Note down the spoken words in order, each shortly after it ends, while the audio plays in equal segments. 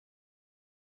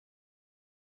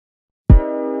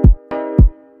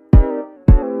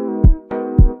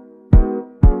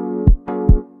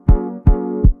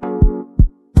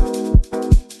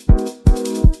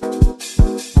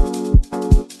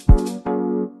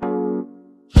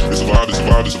It's a vibe, it's a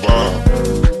vibe, it's a vibe.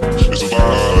 It's a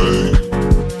vibe.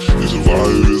 It's a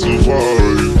vibe, it's a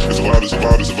vibe. It's a vibe, it's a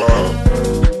vibe, it's a vibe.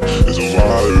 It's a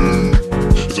vibe.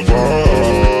 It's a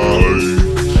vibe.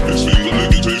 It's finger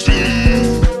licking tasty.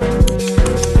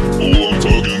 Oh, I'm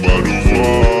talking about the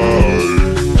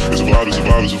vibe. It's a vibe, it's a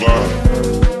vibe, it's a vibe.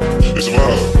 It's a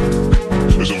vibe.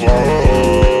 It's a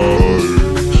vibe.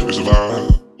 It's a vibe.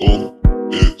 Oh,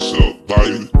 it's a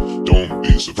vibe. Don't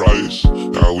be surprised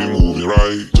how we moving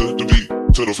right to the beat,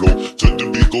 to the flow, to the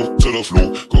beat, go to the flow.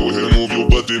 Go ahead, move your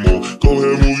body more. Go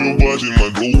ahead, move your body,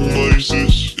 man. Blow my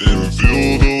sis and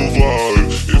feel the vibe.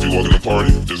 If you walk in the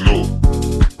party, just know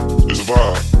it's a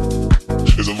vibe.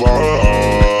 It's a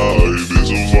vibe. It's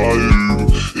a vibe.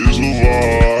 It's a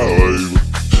vibe.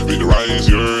 Make the rise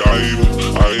your vibe.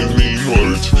 I mean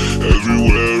what?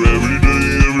 Everywhere, every day,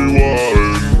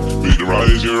 everyone. Make the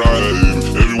rise your vibe.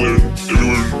 Everywhere,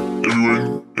 everywhere, everywhere,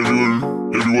 everywhere,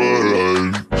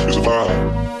 everywhere. It's a vibe.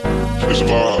 It's a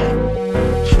vibe.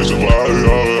 It's a vibe.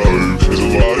 It's a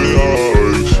vibe.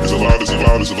 It's a vibe. It's a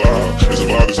vibe. It's a vibe.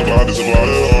 It's a vibe. It's a vibe.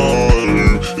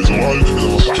 It's a vibe. It's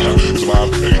a vibe. It's a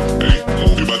vibe. Hey, hey,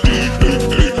 move your body. Hey,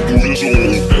 hey, move your soul.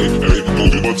 Hey, hey,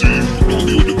 move your body. Don't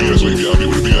be with the BS, baby. I'll be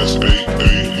with the BS. Hey,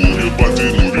 hey, move your body,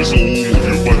 move your soul, move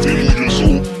your body, move your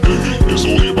soul. Hey, your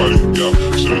soul, your body. Yeah,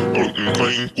 say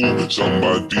cool.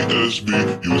 Somebody SB.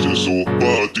 Use your soul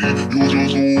body. Use your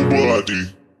soul body.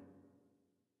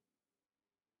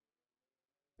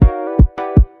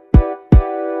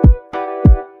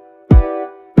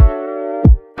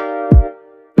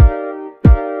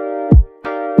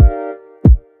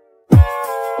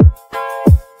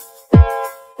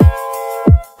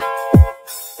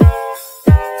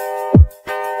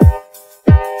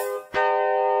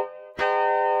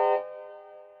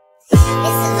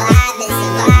 It's a vibe. It's a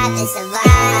vibe. It's a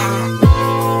vibe.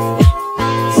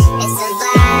 It's a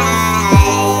vibe.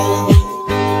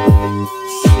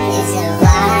 It's a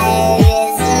vibe.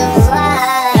 It's a vibe.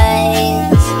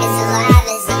 It's a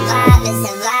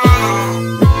vibe.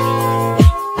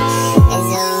 It's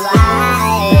a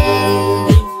vibe.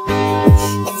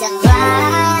 It's a vibe.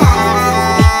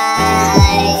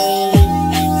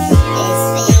 It's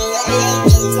finger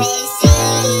licking tasty.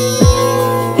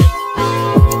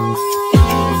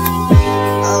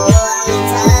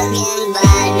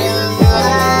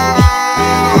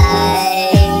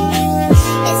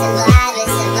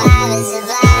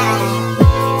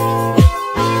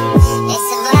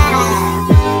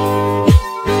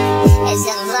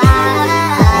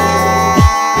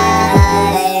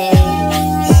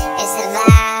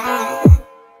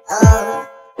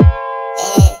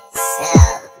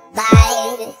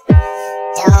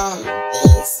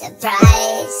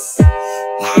 Surprise,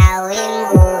 how we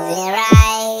moving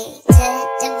right to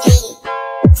the beat,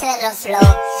 to the flow,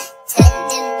 to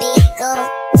the beat, go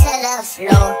to the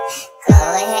flow. Go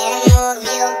ahead, move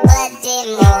your body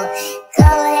more. Go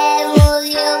ahead, move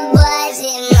your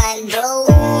body, man. Blow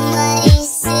my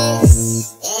sis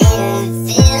and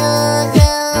feel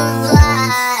the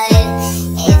vibe.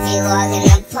 If you walk in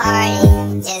the party,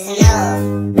 just know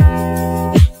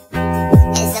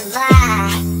it's a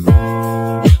vibe.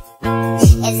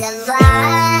 It's a vibe,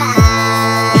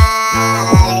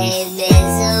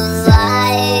 it's a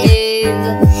vibe,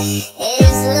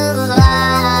 it's a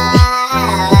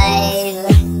vibe.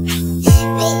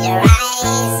 Make your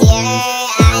eyes your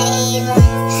vibe.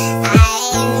 I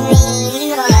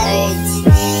mean words.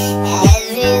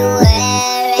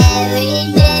 Everywhere, every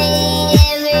day,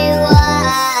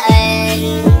 everyone.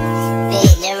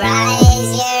 Make your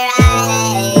eyes your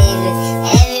vibe.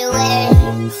 Everywhere,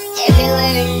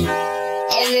 everywhere.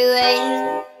 Everywhere,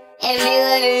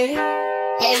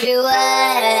 everywhere, everyone.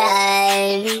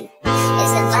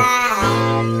 It's a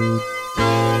vibe.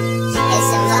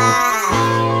 It's a vibe.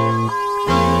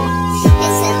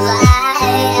 It's a vibe.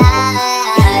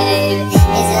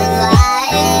 It's a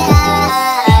vibe.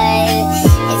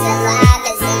 It's a vibe. It's a vibe.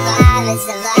 It's a vibe. It's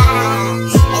a vibe. It's a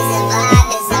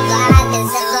vibe.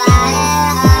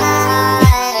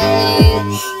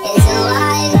 It's a vibe. It's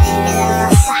a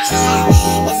vibe.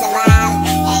 It's a vibe.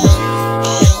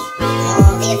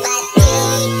 Move your body,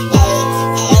 hey,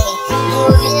 hey,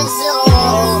 move your soul,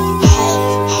 hey,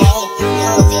 hey,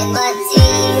 move your body.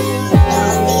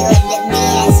 Don't be with the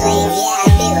BS, baby, I'll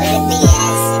be with the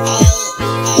BS, hey,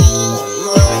 hey,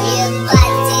 move your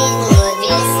body, move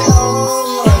your soul,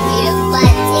 move your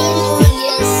body, move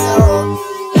your soul,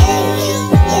 hey,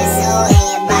 your soul and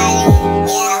your body,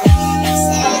 yeah,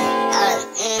 say,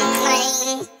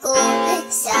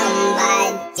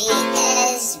 somebody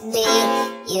SB,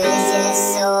 use